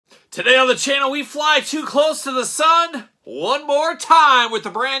Today on the channel, we fly too close to the sun one more time with the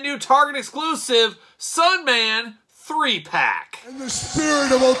brand new Target exclusive Sunman 3-pack. And the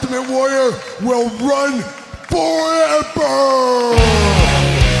spirit of Ultimate Warrior will run forever!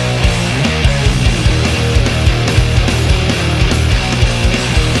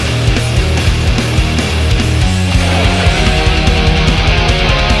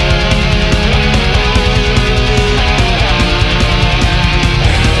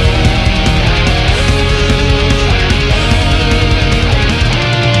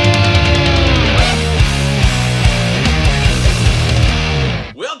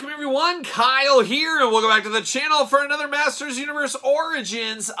 Kyle here, and welcome back to the channel for another Masters Universe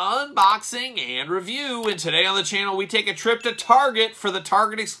Origins unboxing and review. And today on the channel, we take a trip to Target for the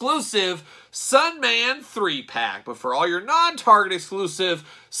Target exclusive Sunman 3-pack. But for all your non-Target exclusive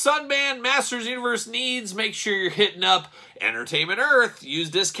Sunman Masters Universe needs, make sure you're hitting up Entertainment Earth. Use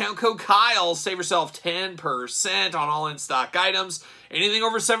discount code Kyle. Save yourself 10% on all in-stock items. Anything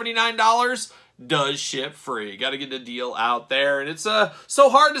over $79 does ship free. Got to get the deal out there. And it's so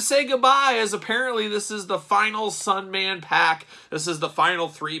hard to say goodbye, as apparently this is the final Sunman pack. This is the final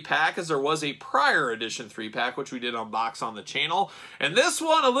 3-pack, as there was a prior edition 3-pack, which we did unbox on the channel. And this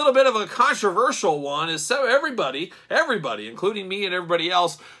one, a little bit of a controversial one, is so everybody, including me and everybody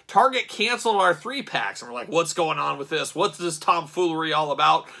else, Target canceled our 3-packs. And we're like, what's going on with this? What's this tomfoolery all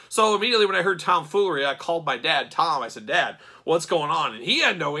about? So immediately when I heard tomfoolery, I called my dad, Tom. I said, Dad, what's going on? And he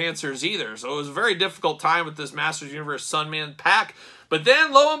had no answers either. So it was a very difficult time with this Masters Universe Sunman pack. But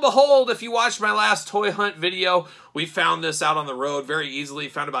then, lo and behold, if you watched my last toy hunt video, we found this out on the road very easily.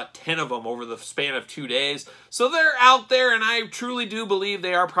 Found about 10 of them over the span of 2 days. So they're out there, and I truly do believe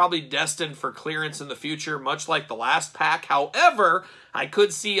they are probably destined for clearance in the future, much like the last pack. However, I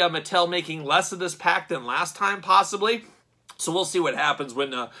could see Mattel making less of this pack than last time, possibly. So we'll see what happens when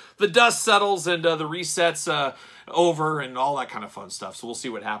the dust settles and the resets over and all that kind of fun stuff. So we'll see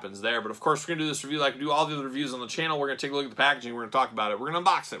what happens there. But of course, we're going to do this review like we do all the other reviews on the channel. We're going to take a look at the packaging. We're going to talk about it. We're going to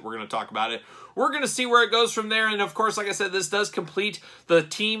unbox it. We're going to talk about it. We're going to see where it goes from there. And of course, like I said, this does complete the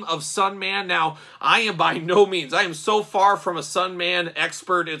team of Sunman. Now, I am by no means, I am so far from a Sunman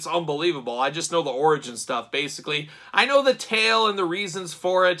expert, it's unbelievable. I just know the origin stuff, basically. I know the tale and the reasons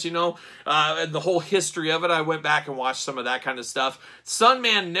for it, you know, and the whole history of it. I went back and watched some of that kind of stuff.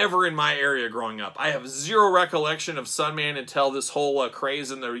 Sunman never in my area growing up. I have zero recollection of Sunman until this whole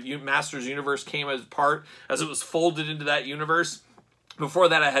craze in the Masters Universe came apart as it was folded into that universe. Before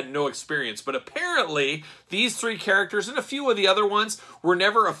that, I had no experience, but apparently these 3 characters and a few of the other ones were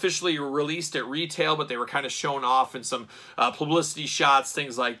never officially released at retail, but they were kind of shown off in some publicity shots,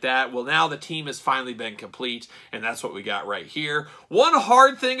 things like that. Well, now the team has finally been complete, and that's what we got right here. One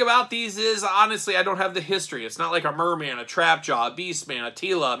hard thing about these is, honestly, I don't have the history. It's not like a Merman, a Trapjaw, a Beastman, a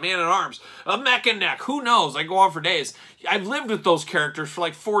Tila, a Man-at-Arms, a Mech-and-Neck. Who knows? I go on for days. I've lived with those characters for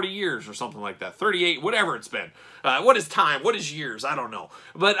like 40 years or something like that. 38, whatever it's been. What is time? What is years? I don't know.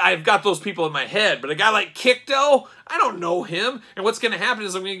 But I've got those people in my head. But a guy like Kikto, I don't know him. And what's going to happen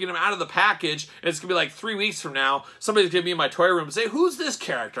is I'm going to get him out of the package, and it's going to be like 3 weeks from now. Somebody's going to be in my toy room and say, who's this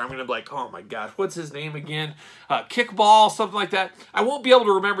character? I'm going to be like, oh my gosh, what's his name again? Kickball, something like that. I won't be able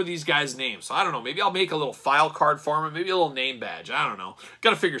to remember these guys' names. So I don't know. Maybe I'll make a little file card for him. Maybe a little name badge. I don't know. Got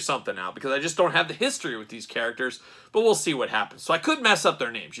to figure something out because I just don't have the history with these characters. But we'll see what happens. So I could mess up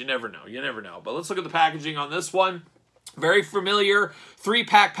their names. You never know. You never know. But let's look at the packaging on this one. Very familiar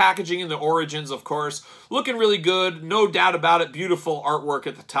 3-pack packaging in the Origins, of course. Looking really good. No doubt about it. Beautiful artwork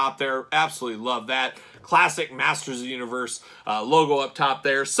at the top there. Absolutely love that. Classic Masters of the Universe logo up top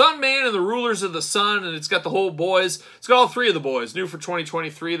there. Sunman and the Rulers of the Sun, and it's got the whole boys. It's got all 3 of the boys. New for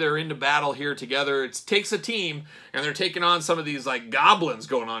 2023. They're into battle here together. It takes a team, and they're taking on some of these like goblins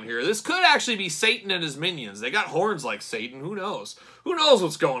going on here. This could actually be Satan and his minions. They got horns like Satan. Who knows? Who knows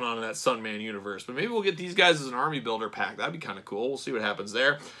what's going on in that Sunman universe? But maybe we'll get these guys as an army builder pack. That'd be kind of cool. We'll see what happens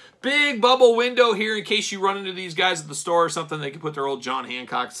there. Big bubble window here in case you run into these guys at the store or something. They can put their old John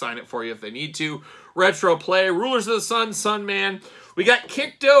Hancock, sign it for you if they need to. Retro play. Rulers of the Sun, Sunman. We got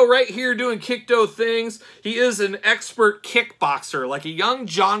Kikto right here doing Kikto things. He is an expert kickboxer, like a young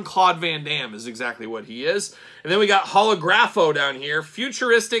Jean-Claude Van Damme is exactly what he is. And then we got Holographo down here,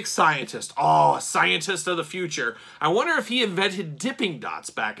 futuristic scientist. Oh, a scientist of the future. I wonder if he invented dipping dots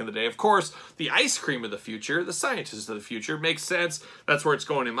back in the day. Of course, the ice cream of the future, the scientist of the future, makes sense. That's where it's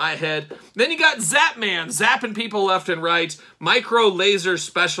going in my head. Then you got Zapman, zapping people left and right. Micro laser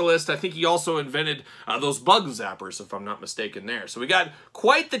specialist. I think he also invented those bug zappers, if I'm not mistaken there. So we got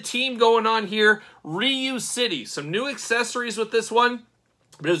quite the team going on here. Ryu City, some new accessories with this one.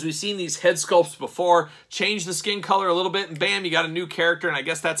 But as we've seen these head sculpts before, change the skin color a little bit, and bam, you got a new character, and I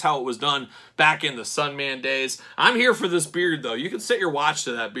guess that's how it was done back in the Sunman days. I'm here for this beard, though. You can set your watch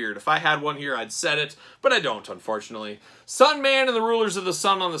to that beard. If I had one here, I'd set it, but I don't, unfortunately. Sunman and the Rulers of the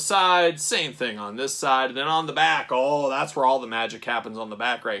Sun on the side, same thing on this side, and then on the back, oh, that's where all the magic happens on the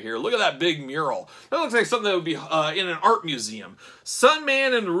back right here. Look at that big mural. That looks like something that would be in an art museum.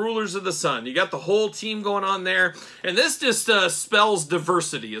 Sunman and the Rulers of the Sun. You got the whole team going on there, and this just spells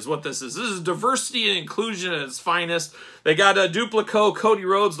diversity is what this is. This is diversity and inclusion at its finest. They got Duplico, Cody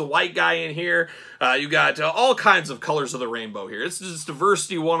Rhodes, the white guy in here. You got all kinds of colors of the rainbow here. It's just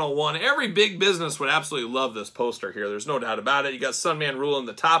diversity 101. Every big business would absolutely love this poster here. There's no doubt about it. You got Sunman ruling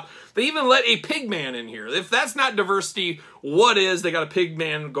the top. They even let a pig man in here. If that's not diversity, what is? They got a pig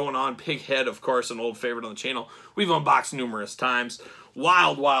man going on. Pig head, of course, an old favorite on the channel. We've unboxed numerous times.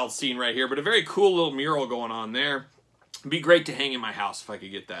 Wild, wild scene right here, but a very cool little mural going on there. It'd be great to hang in my house if I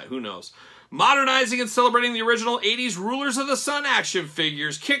could get that. Who knows? Modernizing and celebrating the original 80s Rulers of the Sun action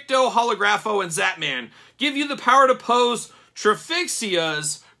figures, Kikdo, Holographo, and Zapman give you the power to pose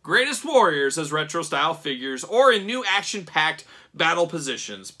Trafixia's greatest warriors as retro-style figures or in new action-packed battle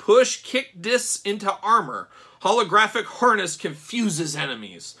positions. Push kick discs into armor. Holographic harness confuses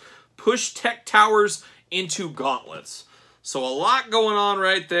enemies. Push tech towers into gauntlets. So a lot going on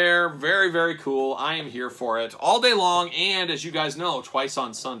right there. Very, very cool. I am here for it all day long, and as you guys know, twice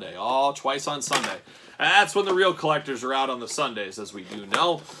on Sunday. All twice on Sunday. That's when the real collectors are out on the Sundays, as we do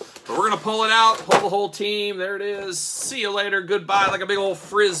know. But we're going to pull it out, pull the whole team. There it is. See you later. Goodbye. Like a big old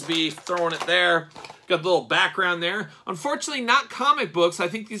frisbee, throwing it there. Got the little background there. Unfortunately, not comic books. I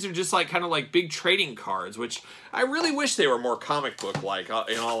think these are just like kind of like big trading cards, which I really wish they were more comic book-like,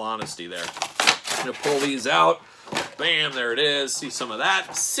 in all honesty there. I'm going to pull these out. Bam, there it is. See some of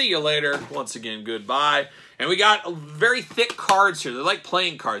that. See you later. Once again, goodbye. And we got very thick cards here. They're like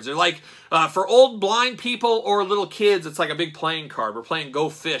playing cards. They're like, for old blind people or little kids, it's like a big playing card. We're playing Go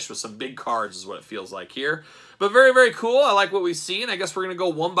Fish with some big cards is what it feels like here. But very, very cool. I like what we see, and I guess we're going to go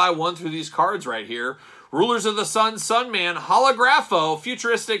one by one through these cards right here. Rulers of the Sun, Sunman, Holographo,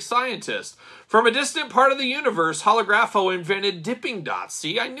 Futuristic Scientist. From a distant part of the universe, Holographo invented dipping dots.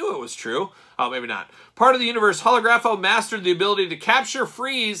 See, I knew it was true. Oh, maybe not. Part of the universe, Holographo mastered the ability to capture,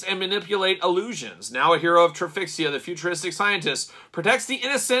 freeze, and manipulate illusions. Now a hero of Trafixia, the Futuristic Scientist, protects the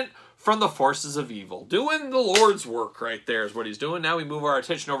innocent from the forces of evil. Doing the Lord's work right there is what he's doing. Now we move our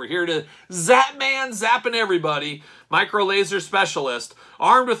attention over here to Zapman, zapping everybody. Micro laser specialist,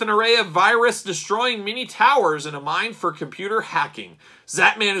 armed with an array of virus-destroying mini towers and a mind for computer hacking.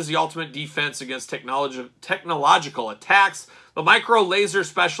 Zapman is the ultimate defense against technological attacks. The micro laser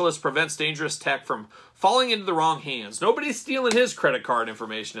specialist prevents dangerous tech from falling into the wrong hands. Nobody's stealing his credit card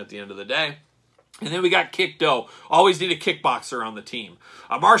information at the end of the day. And then we got Kikdo. Always need a kickboxer on the team.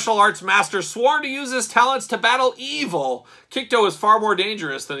 A martial arts master sworn to use his talents to battle evil. Kikdo is far more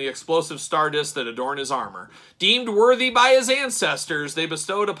dangerous than the explosive star discs that adorn his armor. Deemed worthy by his ancestors, they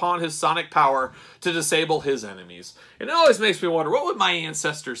bestowed upon his sonic power to disable his enemies. And it always makes me wonder, what would my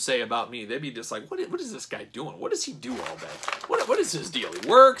ancestors say about me? They'd be just like, what is this guy doing? What does he do all day? What is his deal? He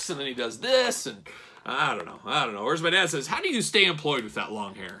works, and then he does this, and I don't know. Whereas my dad says, how do you stay employed with that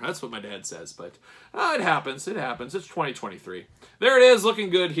long hair? That's what my dad says, but it happens. It happens. It's 2023. There it is, looking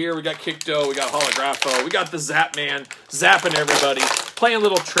good here. We got Kikdo, we got Holographo, we got the Zapman, zapping everybody, playing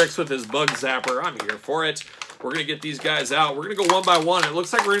little tricks with his bug zapper. I'm here for it. We're going to get these guys out. We're going to go one by one. It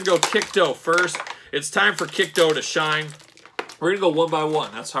looks like we're going to go Kikdo first. It's time for Kikdo to shine. We're going to go one by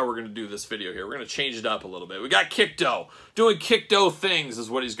one. That's how we're going to do this video here. We're going to change it up a little bit. We got Kikdo. Doing Kikdo things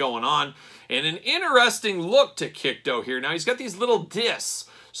is what he's going on. And an interesting look to Kikdo here. Now, he's got these little discs.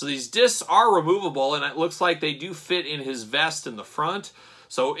 So these discs are removable, and it looks like they do fit in his vest in the front.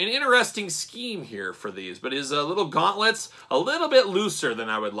 So an interesting scheme here for these. But his little gauntlets, a little bit looser than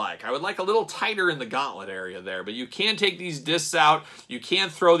I would like. I would like a little tighter in the gauntlet area there. But you can take these discs out. You can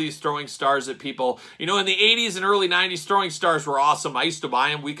throw these throwing stars at people. You know, in the 80s and early 90s, throwing stars were awesome. I used to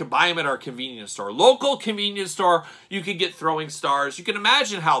buy them. We could buy them at our convenience store. Local convenience store, you could get throwing stars. You can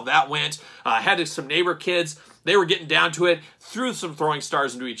imagine how that went. I had some neighbor kids. They were getting down to it, threw some throwing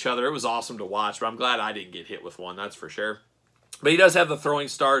stars into each other. It was awesome to watch, but I'm glad I didn't get hit with one, that's for sure. But he does have the throwing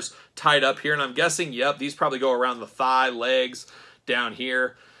stars tied up here, and I'm guessing, yep, these probably go around the thigh, legs, down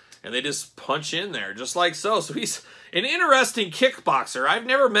here, and they just punch in there, just like so. So he's an interesting kickboxer. I've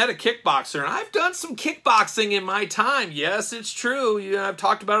never met a kickboxer, and I've done some kickboxing in my time. Yes, it's true. I've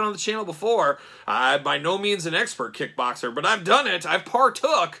talked about it on the channel before. I'm by no means an expert kickboxer, but I've done it. I've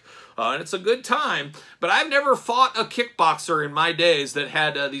partook. And it's a good time. But I've never fought a kickboxer in my days that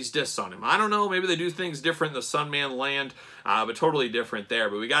had these discs on him. I don't know. Maybe they do things different in the Sunman land. but totally different there.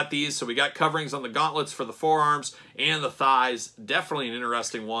 But we got these, so we got coverings on the gauntlets for the forearms and the thighs. Definitely an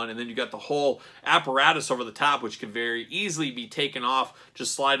interesting one. And then you got the whole apparatus over the top, which can very easily be taken off,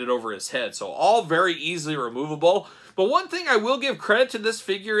 just slide it over his head. So all very easily removable. But one thing I will give credit to this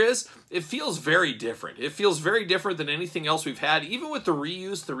figure is it feels very different. It feels very different than anything else we've had, even with the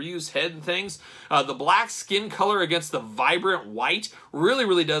reuse head and things. The black skin color against the vibrant white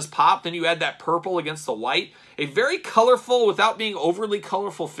really does pop. Then you add that purple against the white. A very colorful, without being overly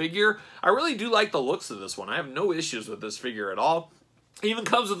colorful figure. I really do like the looks of this one. I have no issues with this figure at all. It even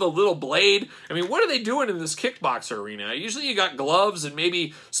comes with a little blade. I mean, what are they doing in this kickboxer arena? Usually you got gloves and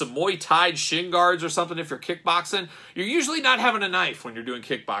maybe some Muay Thai shin guards or something if you're kickboxing. You're usually not having a knife when you're doing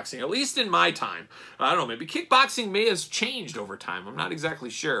kickboxing, at least in my time. I don't know, maybe kickboxing may have changed over time. I'm not exactly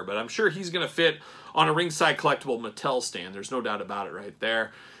sure, but I'm sure he's going to fit on a ringside collectible Mattel stand. There's no doubt about it right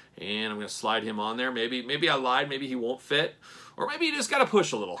there. And I'm going to slide him on there. Maybe I lied. Maybe he won't fit. Or maybe you just got to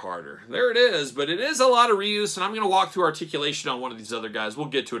push a little harder. There it is, but it is a lot of reuse, and I'm going to walk through articulation on one of these other guys. We'll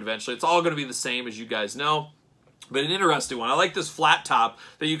get to it eventually. It's all going to be the same, as you guys know. But an interesting one. I like this flat top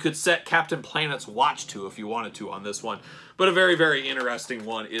that you could set Captain Planet's watch to if you wanted to on this one. But a very interesting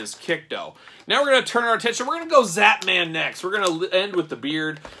one is Kikdo. Now we're going to turn our attention. We're going to go Zapman next. We're going to end with the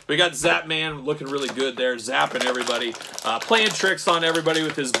beard. We got Zapman looking really good there, zapping everybody, playing tricks on everybody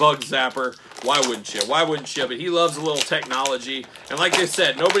with his bug zapper. Why wouldn't you? Why wouldn't you? But he loves a little technology. And like I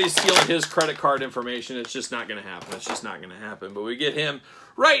said, nobody's stealing his credit card information. It's just not going to happen. It's just not going to happen. But we get him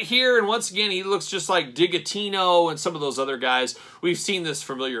right here, and once again, he looks just like Digatino and some of those other guys. We've seen this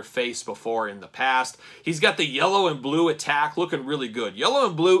familiar face before in the past. He's got the yellow and blue attack looking really good. Yellow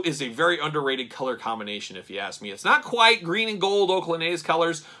and blue is a very underrated color combination, if you ask me. It's not quite green and gold Oakland A's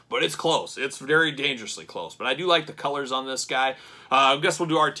colors, but it's close. It's very dangerously close. But I do like the colors on this guy. I guess we'll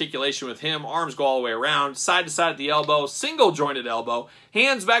do articulation with him. Arms go all the way around, side to side at the elbow, single jointed elbow,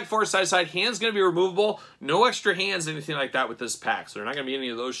 hands back, forward, side to side. Hands going to be removable. No extra hands, anything like that with this pack. So there's not going to be any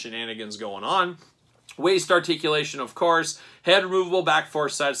of those shenanigans going on. Waist articulation, of course. Head removable, back,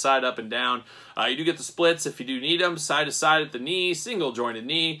 forth, side to side, up and down. You do get the splits if you do need them. Side to side at the knee, single jointed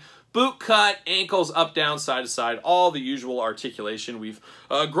knee. Boot cut, ankles up, down, side to side, all the usual articulation we've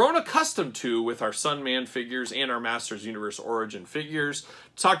grown accustomed to with our Sunman figures and our Masters Universe Origin figures.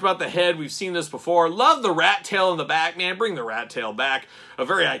 Talked about the head. We've seen this before. Love the rat tail in the back, man. Bring the rat tail back. A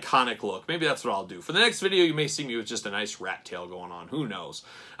very iconic look. Maybe that's what I'll do. For the next video, you may see me with just a nice rat tail going on. Who knows?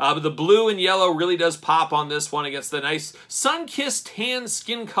 But the blue and yellow really does pop on this one against the nice sun-kissed tan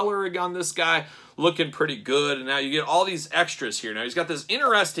skin color on this guy. Looking pretty good. And now you get all these extras here. Now he's got this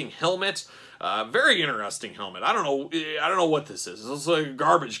interesting helmet. Very interesting helmet. I don't know what this is. It's like a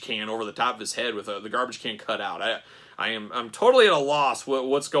garbage can over the top of his head with the garbage can cut out. I'm totally at a loss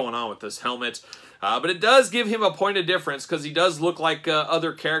what's going on with this helmet. But it does give him a point of difference because he does look like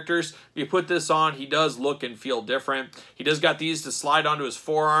other characters. If you put this on, he does look and feel different. He does got these to slide onto his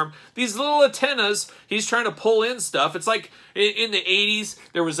forearm. These little antennas, he's trying to pull in stuff. It's like in the 80s,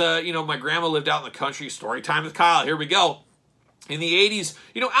 there was my grandma lived out in the country. Story time with Kyle. Here we go. In the 80s,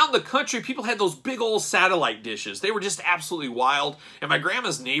 out in the country, people had those big old satellite dishes. They were just absolutely wild. And my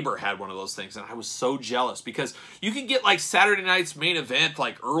grandma's neighbor had one of those things, and I was so jealous because you can get like Saturday night's main event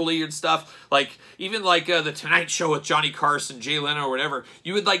like early and stuff. Like even like the Tonight Show with Johnny Carson, Jay Leno, or whatever.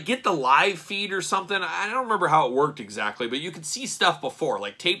 You would like get the live feed or something. I don't remember how it worked exactly, but you could see stuff before,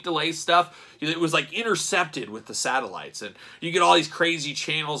 like tape delay stuff. It was like intercepted with the satellites, and you get all these crazy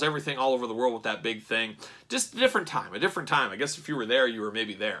channels, everything all over the world with that big thing. Just a different time, I guess if you were there, you were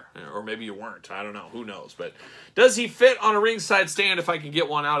maybe there, or maybe you weren't. I don't know, who knows. But does he fit on a ringside stand if I can get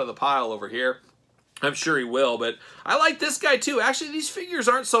one out of the pile over here? I'm sure he will, but I like this guy too. Actually, these figures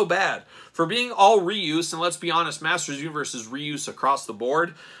aren't so bad. For being all reuse, and let's be honest, Masters Universe is reuse across the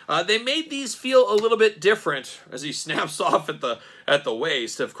board, they made these feel a little bit different as he snaps off at the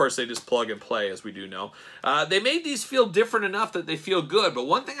waist. Of course, they just plug and play, as we do know. They made these feel different enough that they feel good, but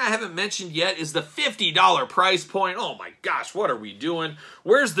one thing I haven't mentioned yet is the $50 price point. Oh my gosh, what are we doing?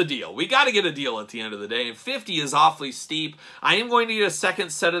 Where's the deal? We got to get a deal at the end of the day, and 50 is awfully steep. I am going to get a second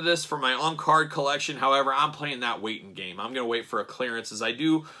set of this for my on-card collection. However, I'm playing that waiting game. I'm going to wait for a clearance, as I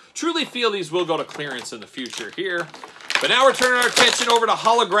do truly feel these will go to clearance in the future here. But now we're turning our attention over to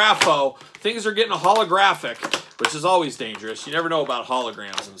Holographo. Things are getting holographic, which is always dangerous. You never know about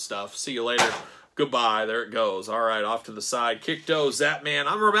holograms and stuff. See you later. Goodbye. There it goes. All right, off to the side. Kikdo, Zapman.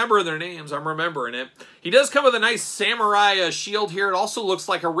 I'm remembering their names. I'm remembering it. He does come with a nice samurai shield here. It also looks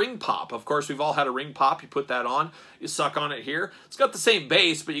like a ring pop. Of course, we've all had a ring pop. You put that on. You suck on it here. It's got the same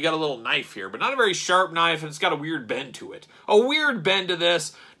base, but you got a little knife here. But not a very sharp knife, and it's got a weird bend to it. A weird bend to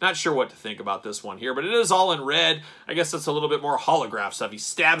this. Not sure what to think about this one here, but it is all in red. I guess that's a little bit more holograph stuff. He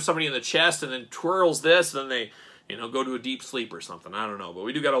stabs somebody in the chest and then twirls this, and then they, you know, go to a deep sleep or something. I don't know, but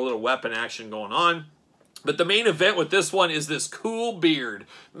we do got a little weapon action going on. But the main event with this one is this cool beard.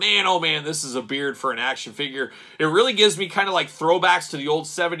 Man, oh man, this is a beard for an action figure. It really gives me kind of like throwbacks to the old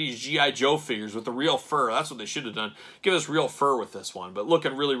 70s G.I. Joe figures with the real fur. That's what they should have done. Give us real fur with this one. But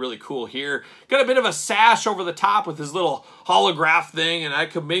looking really, really cool here. Got a bit of a sash over the top with his little holograph thing, and I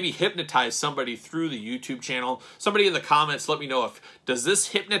could maybe hypnotize somebody through the YouTube channel. Somebody in the comments, let me know if, does this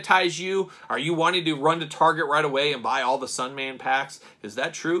hypnotize you? Are you wanting to run to Target right away and buy all the Sunman packs? Is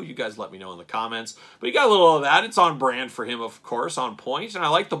that true? You guys let me know in the comments. But you got a little of that. It's on brand for him, of course, on point. And I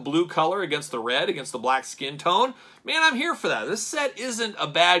like the blue color against the red, against the black skin tone. Man, I'm here for that. This set isn't a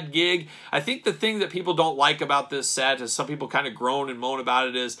bad gig. I think the thing that people don't like about this set, as some people kind of groan and moan about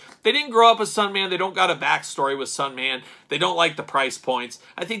it, is they didn't grow up with Sunman. They don't got a backstory with Sunman. They don't like the price points.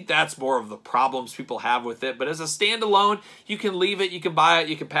 I think that's more of the problems people have with it. But as a standalone, you can leave it, you can buy it,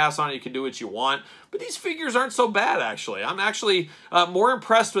 you can pass on it, you can do what you want. But these figures aren't so bad, actually. I'm actually more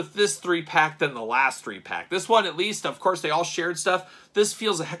impressed with this 3-pack than the last 3-pack. This one, at least, of course, they all shared stuff. This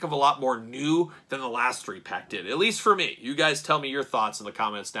feels a heck of a lot more new than the last 3-pack did, at least for me. You guys tell me your thoughts in the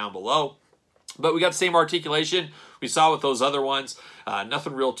comments down below. But we got the same articulation we saw with those other ones.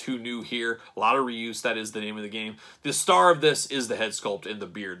 Nothing real too new here. A lot of reuse. That is the name of the game. The star of this is the head sculpt and the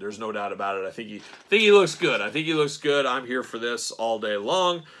beard. There's no doubt about it. I think he looks good. I think he looks good. I'm here for this all day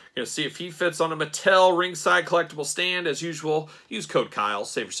long. Gonna see if he fits on a Mattel ringside collectible stand as usual. Use code Kyle.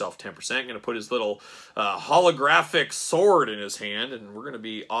 Save yourself 10%. Gonna put his little holographic sword in his hand, and we're gonna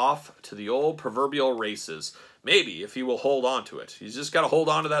be off to the old proverbial races. Maybe, if he will hold on to it. He's just got to hold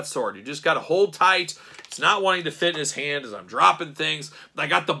on to that sword. You just got to hold tight. It's not wanting to fit in his hand as I'm dropping things. I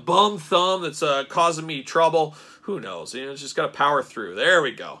got the bum thumb that's causing me trouble. Who knows? You know, it's just got to power through. There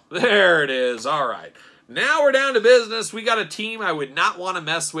we go. There it is. All right. Now we're down to business. We got a team I would not want to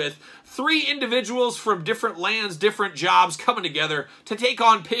mess with. 3 individuals from different lands, different jobs coming together to take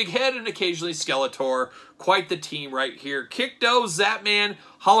on Pighead and occasionally Skeletor. Quite the team right here. Kikdo, Zapman,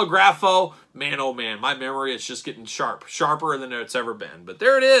 Holographo. Man, oh man, my memory is just getting sharper than it's ever been. But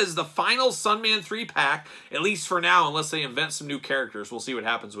there it is, the final Sunman 3-pack, at least for now, unless they invent some new characters. We'll see what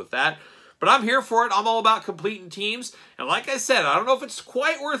happens with that. But I'm here for it. I'm all about completing teams. And like I said, I don't know if it's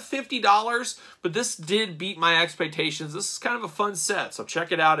quite worth $50, but this did beat my expectations. This is kind of a fun set, so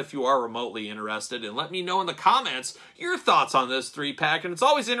check it out if you are remotely interested. And let me know in the comments your thoughts on this 3-pack. And it's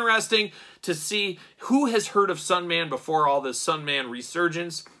always interesting to see who has heard of Sunman before all this Sunman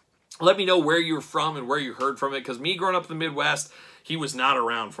resurgence. Let me know where you're from and where you heard from it, because me growing up in the Midwest, he was not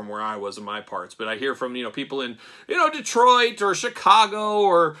around from where I was in my parts. But I hear from, you know, people in, you know, Detroit or Chicago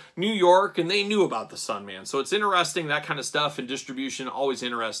or New York, and they knew about the Sunman. So it's interesting, that kind of stuff, and distribution, always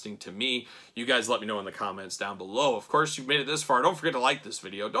interesting to me. You guys let me know in the comments down below. Of course, you've made it this far. Don't forget to like this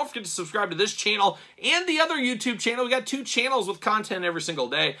video. Don't forget to subscribe to this channel and the other YouTube channel. We got 2 channels with content every single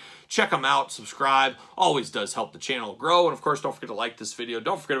day. Check them out. Subscribe. Always does help the channel grow. And of course, don't forget to like this video.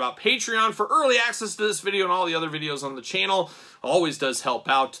 Don't forget about Patreon for early access to this video and all the other videos on the channel. Always does help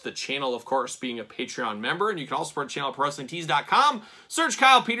out the channel, of course, being a Patreon member. And you can also support the channel at ProWrestlingTees.com. Search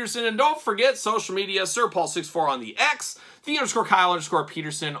Kyle Peterson. And don't forget social media, SirPaul64 on the X,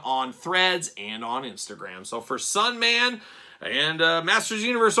 _Kyle_Peterson on Threads and on Instagram. So for Sunman and Masters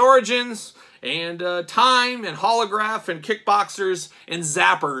Universe Origins and Time and Holograph and Kickboxers and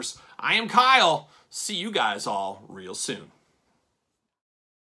Zappers, I am Kyle. See you guys all real soon.